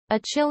A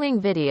chilling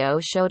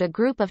video showed a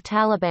group of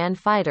Taliban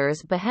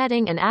fighters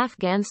beheading an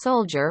Afghan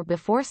soldier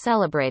before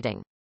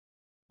celebrating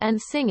and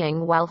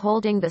singing while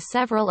holding the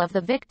several of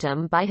the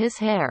victim by his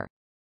hair.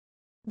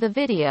 The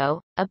video,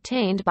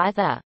 obtained by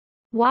the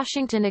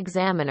Washington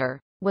Examiner,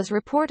 was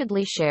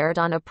reportedly shared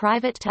on a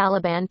private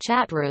Taliban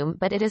chat room,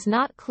 but it is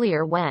not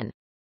clear when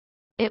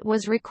it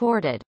was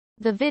recorded.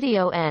 The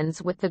video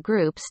ends with the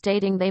group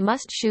stating they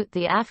must shoot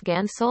the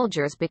Afghan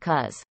soldiers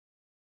because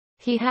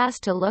he has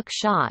to look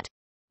shot.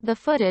 The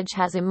footage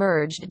has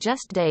emerged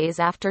just days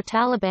after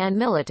Taliban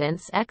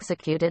militants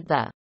executed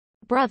the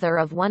brother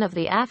of one of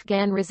the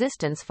Afghan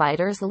resistance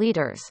fighters'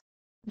 leaders.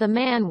 The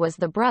man was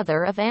the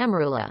brother of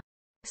Amrullah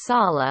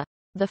Saleh,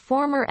 the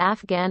former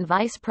Afghan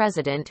vice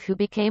president who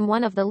became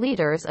one of the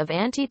leaders of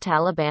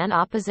anti-Taliban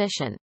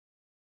opposition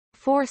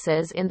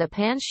forces in the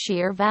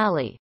Panjshir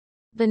Valley.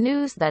 The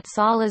news that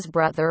Saleh's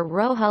brother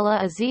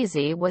Rohullah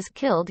Azizi was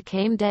killed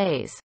came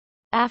days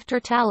after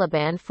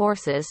Taliban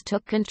forces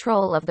took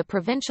control of the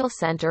provincial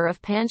center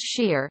of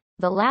Panjshir,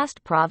 the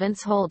last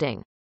province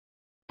holding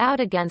out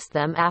against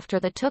them after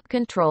they took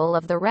control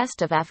of the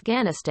rest of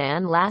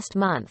Afghanistan last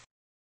month.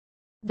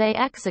 They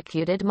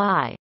executed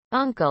my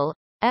uncle,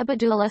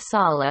 Abdullah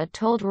Saleh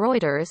told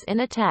Reuters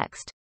in a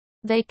text.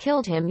 They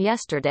killed him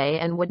yesterday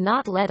and would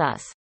not let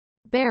us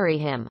bury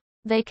him.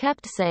 They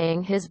kept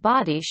saying his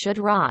body should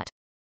rot.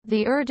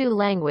 The Urdu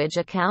language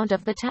account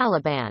of the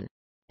Taliban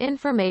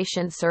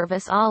Information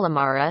Service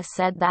Al-Amara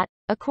said that,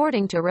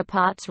 according to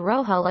reports,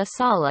 Rohullah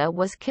Saleh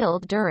was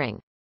killed during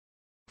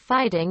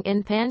fighting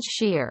in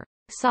Panjshir.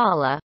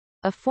 Saleh,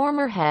 a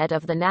former head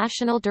of the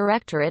National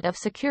Directorate of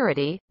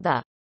Security,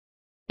 the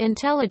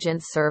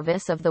intelligence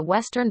service of the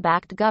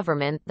Western-backed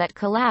government that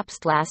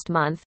collapsed last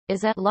month,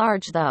 is at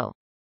large though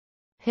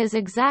his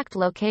exact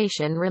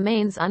location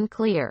remains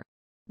unclear.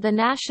 The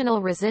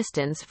National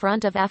Resistance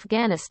Front of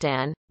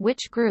Afghanistan,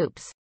 which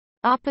groups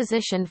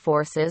opposition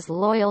forces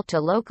loyal to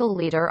local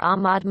leader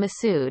Ahmad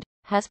Massoud,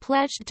 has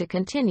pledged to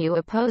continue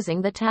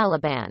opposing the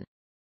Taliban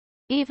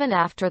even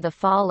after the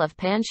fall of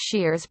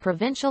Panjshir's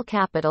provincial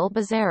capital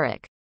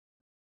Bazarak.